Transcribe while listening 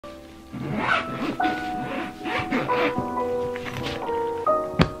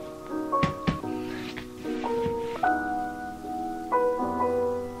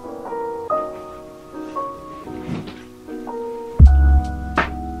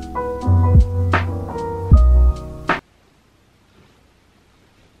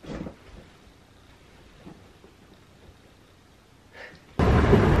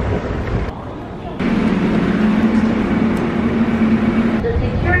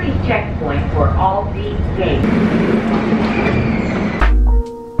Checkpoint for all these gates.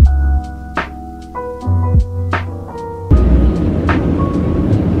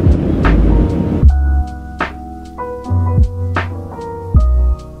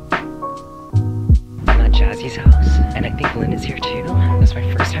 I'm at Jazzy's house, and I think Lynn is here too. That's my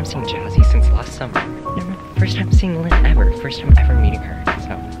first time seeing Jazzy since last summer. First time seeing Lynn ever. First time ever meeting her.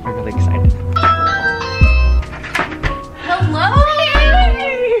 So I'm really excited. Hello!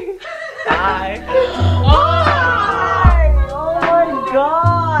 Hi! Hi! Oh my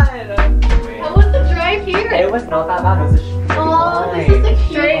god! How was the drive here? It was not that bad. It was a straight line. This is a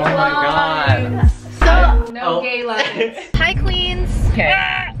straight line. Oh my god. So, No gay lines. hi queens. Okay.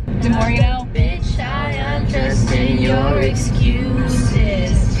 The more you know. Bitch, I understand your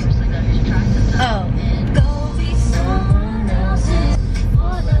excuses. Oh. Go be someone else's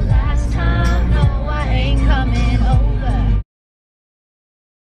for the last time. No, I ain't coming over.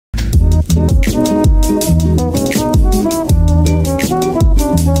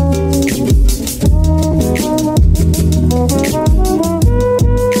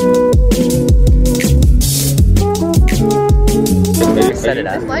 Set it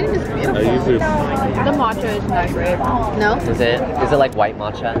up. This lighting is beautiful. The matcha is not great. No? Is it like white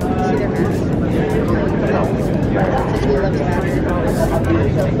matcha? See their mask.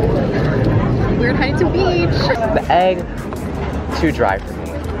 We're at Huntington Beach. The egg, too dry for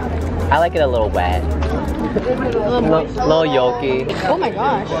me. I like it a little wet. Little yolky. Oh my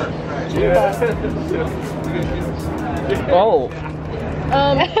gosh. Oh.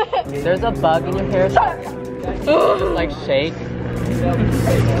 There's a bug in your hair. Like shake.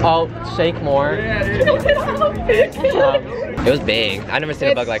 Oh, shake more. It was big. I've never seen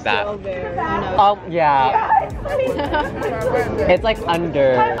a bug like that. Oh yeah. It's like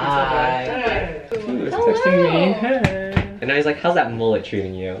under. He was texting me. And now he's like, "How's that mullet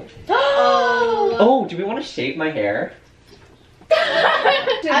treating you?" Oh, do we want to shave my hair?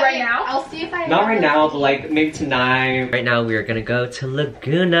 Right now? I'll see if I Not right now, but like maybe tonight. Right now we are gonna go to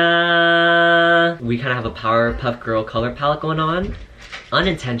Laguna. We kind of have a Powerpuff Girl color palette going on.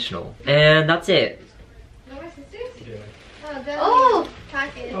 Unintentional. And that's it. Oh,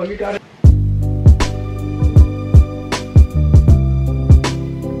 package. Oh, you got it.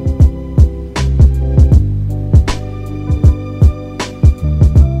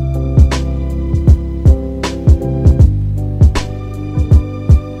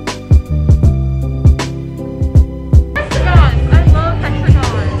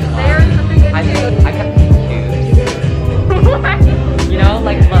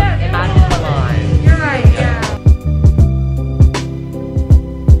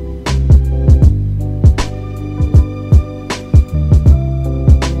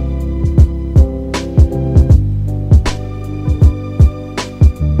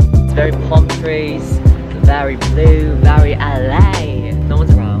 Very palm trees, very blue, very LA. No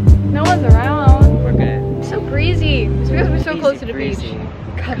one's around. No one's around. We're good. It's so breezy. It's because we're so close to the beach. Breezy.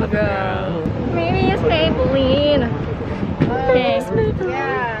 Cover girl. Maybe it's Maybelline. Okay.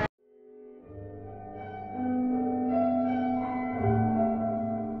 Yeah.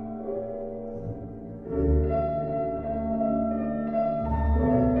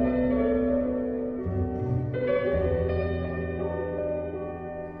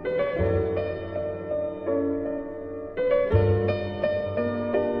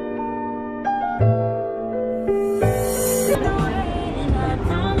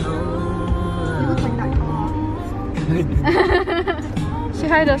 Say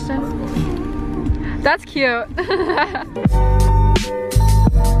hi, Dustin. That's cute.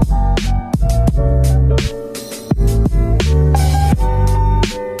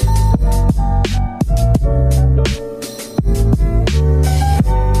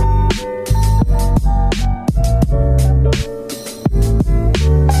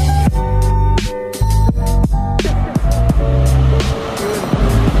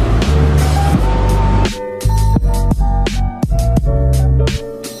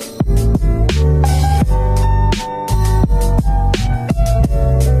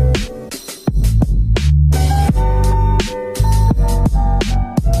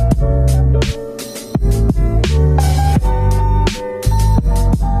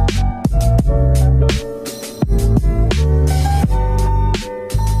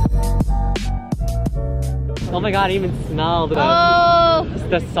 Oh my god, I even smell the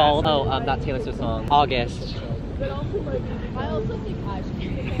the salt. Oh, that Taylor Swift song, August. But also, like, I also think I should be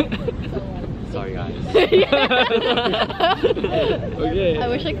so, like, Sorry guys. okay. I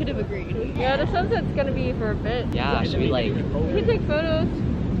wish I could have agreed. Yeah, the sunset's gonna be for a bit. Yeah, should we like? We can take photos.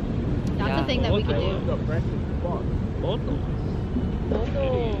 That's a thing that we could do.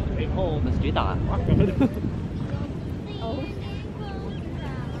 Let's do that.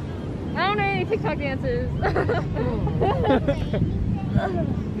 I don't know any TikTok dances.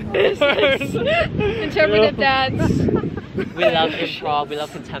 Interpretive dance. We love improv, we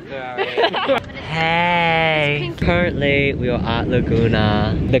love contemporary. Hey! Currently, we are at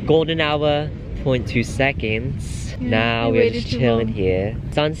Laguna. The golden hour, 0.2 seconds. Yeah, now we we're waited just too chilling long. here.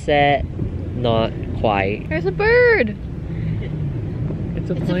 Sunset, not quite. There's a bird. It's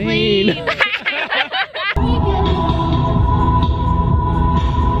a plane.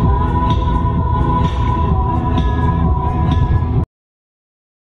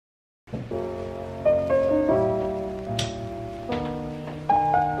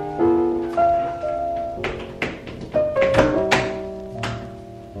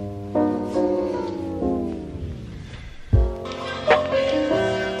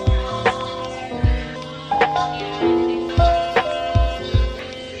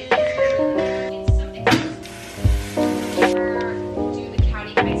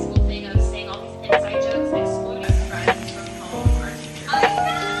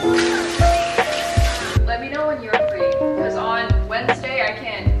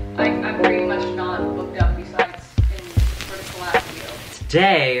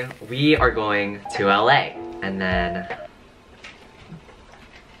 Today, we are going to LA, and then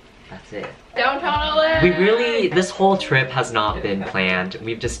that's it. Downtown LA. This whole trip has not been planned.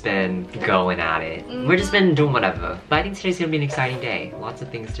 We've just been going at it. We've just been doing whatever. But I think today's gonna be an exciting day. Lots of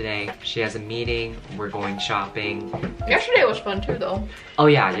things today. She has a meeting, we're going shopping. Yesterday was fun too though. Oh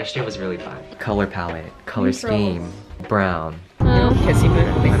yeah, yesterday was really fun. Color palette, color scheme, brown. Kissing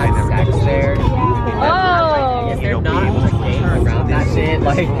booth, they had sex there. Oh! Is there not a game around that shit?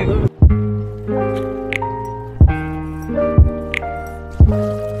 Like.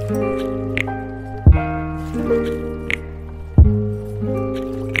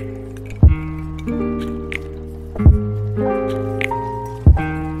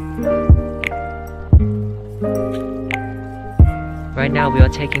 Right now we are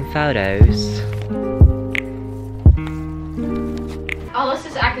taking photos. Unless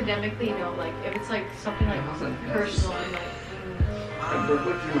it's academically, you know, like if it's like something like personal and like.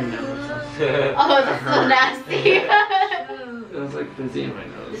 Oh, that's so nasty. It was like busy in my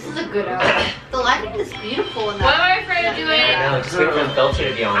nose. This is a good outfit. The lighting is beautiful in What am that. I afraid of doing? No, just wait for the filter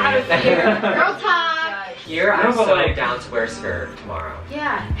to be on. Girl talk. Here, I'm so down to wear a skirt tomorrow.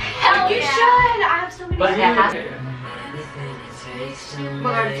 Yeah. Hell you should. I have so many. But it has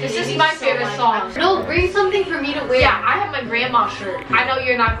This is my favorite song. No, bring something for me to wear. Yeah, I have my grandma shirt. I know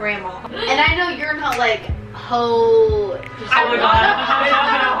you're not grandma. And I know you're not like ho. Oh my god.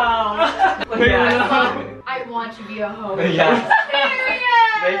 I want to be a hoe. Yeah.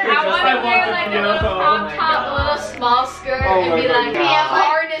 I want to wear like a little crop top, a little small skirt, and be like, yeah,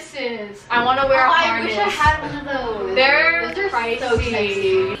 harnesses. I want to wear a I harness. wish I had one of those. They're Those are pricey. so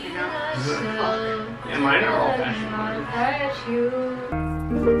sexy. Yeah, mine are all fashioned.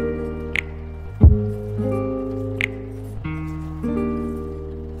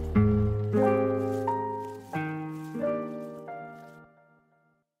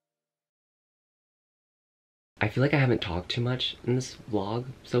 I feel like I haven't talked too much in this vlog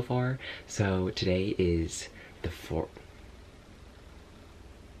so far, so today is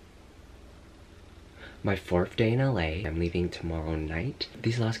my fourth day in LA. I'm leaving tomorrow night.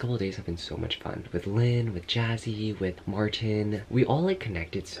 These last couple of days have been so much fun. With Lynn, with Jazzy, with Martin. We all like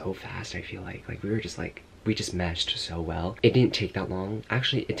connected so fast, I feel like. Like we were just like, we just meshed so well. It didn't take that long.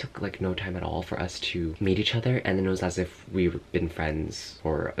 Actually, it took like no time at all for us to meet each other, and then it was as if we've been friends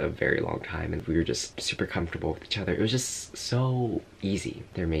for a very long time and we were just super comfortable with each other. It was just so easy.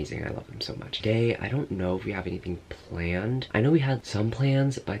 They're amazing. I love them so much. Today, I don't know if we have anything planned. I know we had some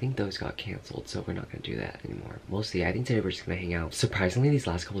plans, but I think those got canceled, so we're not gonna do that anymore. We'll see. I think today we're just gonna hang out. Surprisingly, these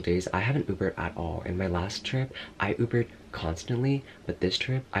last couple days, I haven't Ubered at all. In my last trip, I Ubered constantly, but this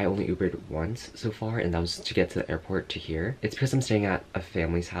trip I only Ubered once so far, and that was to get to the airport to here. It's because I'm staying at a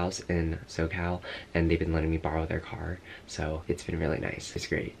family's house in SoCal, and they've been letting me borrow their car, so it's been really nice. It's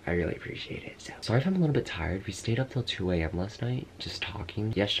great. I really appreciate it. So sorry if I'm a little bit tired. We stayed up till 2 a.m. last night just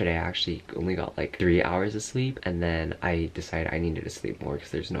talking. Yesterday I actually only got like 3 hours of sleep, and then I decided I needed to sleep more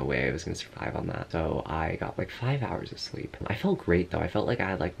because there's no way I was gonna survive on that, so I got like 5 hours of sleep. I felt great though. I felt like I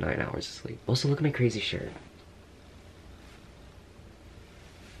had like 9 hours of sleep. Also, look at my crazy shirt.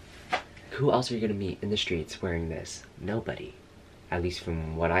 who else are you gonna meet in the streets wearing this? Nobody. At least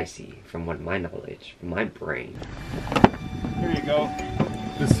from what I see, from what my knowledge, from my brain. Here you go.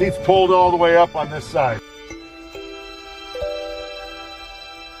 The seat's pulled all the way up on this side.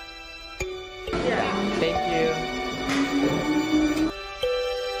 Thank you.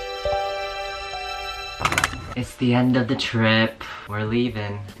 It's the end of the trip. We're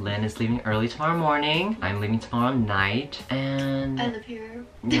leaving. Lynn is leaving early tomorrow morning. I'm leaving tomorrow night. And I live here.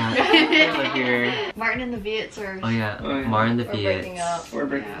 yeah, I live here. Martin and the Viets are. Oh yeah, Martin the We're breaking Viets. up. We're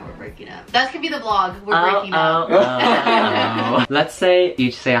breaking up. That could be the vlog. We're breaking up. Oh. Let's say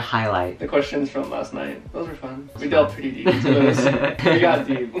each say a highlight. The questions from last night. Those were fun. We delved pretty deep into those. We got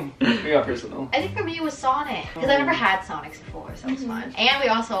deep. We got personal. I think for me it was Sonic. Because I never had Sonics before, so it was fun. And we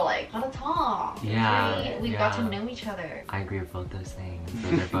also like had a talk. Yeah. We got to know each other. I agree with both those things.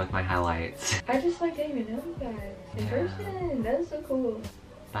 Those are both my highlights. I just like getting to know you guys in person. That's so cool.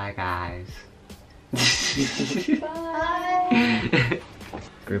 Bye guys. Bye.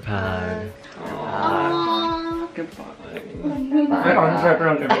 Group hug. Goodbye. My arms wrapped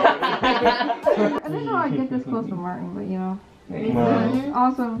around everything. I didn't know I'd get this close to Martin, but you know. It's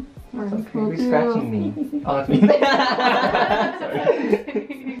awesome. Martin's cool Who's too. scratching me? Oh, that's me.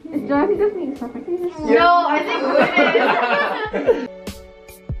 Jazzy doesn't eat stuff like this. No, I think women.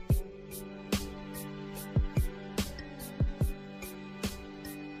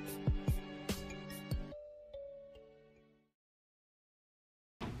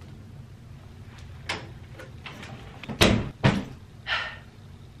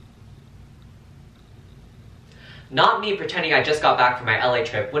 Not me pretending I just got back from my LA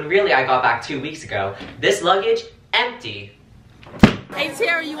trip when really I got back 2 weeks ago. This luggage, empty. Hey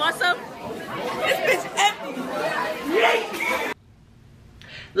Terry, you want some? This bitch empty.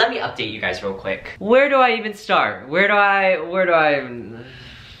 Let me update you guys real quick. Where do I even start? Where do I even...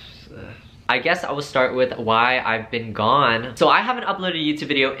 I guess I will start with why I've been gone. So I haven't uploaded a YouTube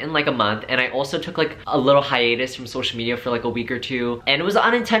video in like a month, and I also took like a little hiatus from social media for like a week or two, and it was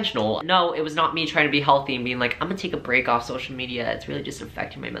unintentional. No, it was not me trying to be healthy and being like, I'm gonna take a break off social media. It's really just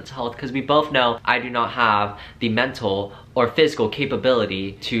affecting my mental health, because we both know I do not have the mental or physical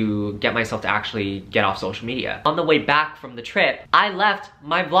capability to get myself to actually get off social media. On the way back from the trip, I left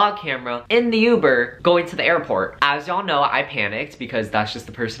my vlog camera in the Uber going to the airport. As y'all know, I panicked because that's just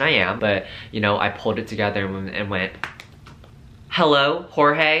the person I am, but you know, I pulled it together and went, hello,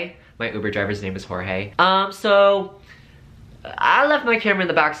 Jorge. My Uber driver's name is Jorge. So I left my camera in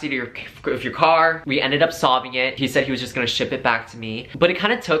the backseat of your car. We ended up solving it. He said he was just gonna ship it back to me. But it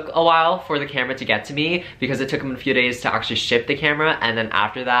kind of took a while for the camera to get to me because it took him a few days to actually ship the camera. And then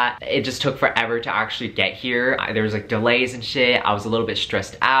after that, it just took forever to actually get here. There was like delays and shit. I was a little bit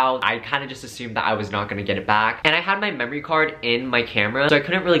stressed out. I kind of just assumed that I was not gonna get it back. And I had my memory card in my camera, so I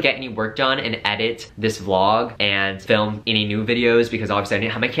couldn't really get any work done and edit this vlog and film any new videos because obviously I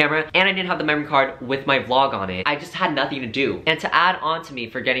didn't have my camera and I didn't have the memory card with my vlog on it. I just had nothing to do. And to add on to me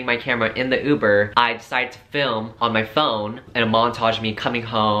forgetting my camera in the Uber, I decided to film on my phone and a montage of me coming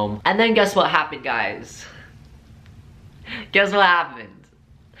home. And then guess what happened, guys? Guess what happened?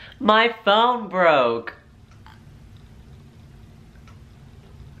 My phone broke.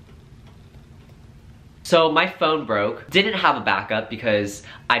 So my phone broke, didn't have a backup because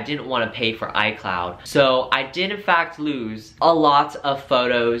I didn't want to pay for iCloud. So I did in fact lose a lot of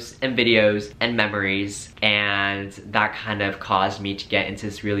photos and videos and memories, and that kind of caused me to get into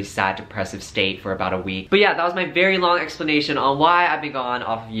this really sad, depressive state for about a week. But yeah, that was my very long explanation on why I've been gone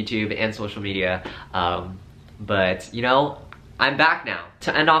off of YouTube and social media. But you know, I'm back now.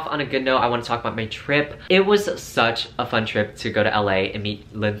 To end off on a good note, I want to talk about my trip. It was such a fun trip to go to LA and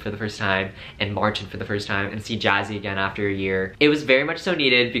meet Lynn for the first time and Martin for the first time and see Jazzy again after a year. It was very much so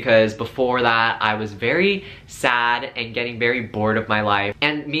needed because before that, I was very sad and getting very bored of my life.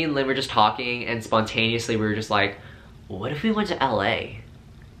 And me and Lynn were just talking, and spontaneously we were just like, what if we went to LA?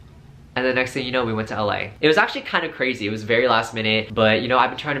 And the next thing you know, we went to LA. It was actually kind of crazy. It was very last minute, but you know, I've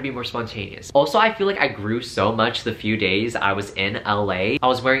been trying to be more spontaneous. Also, I feel like I grew so much the few days I was in LA. I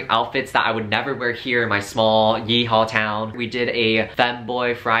was wearing outfits that I would never wear here in my small yeehaw town. We did a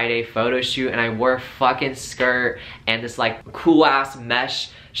Femboy Friday photo shoot, and I wore a fucking skirt and this like cool ass mesh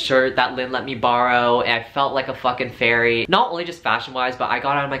shirt that Lynn let me borrow, and I felt like a fucking fairy. Not only just fashion wise, but I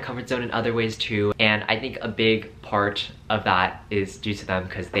got out of my comfort zone in other ways too, and I think a big part of that is due to them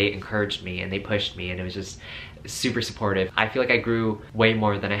because they encouraged me and they pushed me, and it was just super supportive. I feel like I grew way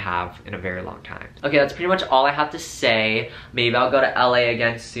more than I have in a very long time. Okay, that's pretty much all I have to say. Maybe I'll go to LA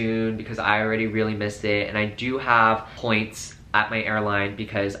again soon because I already really missed it, and I do have points at my airline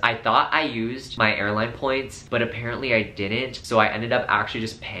because I thought I used my airline points, but apparently I didn't. So I ended up actually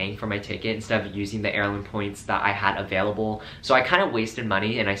just paying for my ticket instead of using the airline points that I had available. So I kind of wasted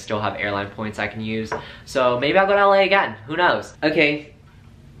money and I still have airline points I can use. So maybe I'll go to LA again, who knows? Okay,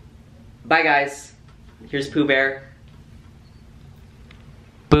 bye guys. Here's Pooh Bear.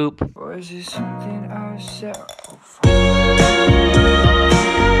 Boop. Or is it something I settle for?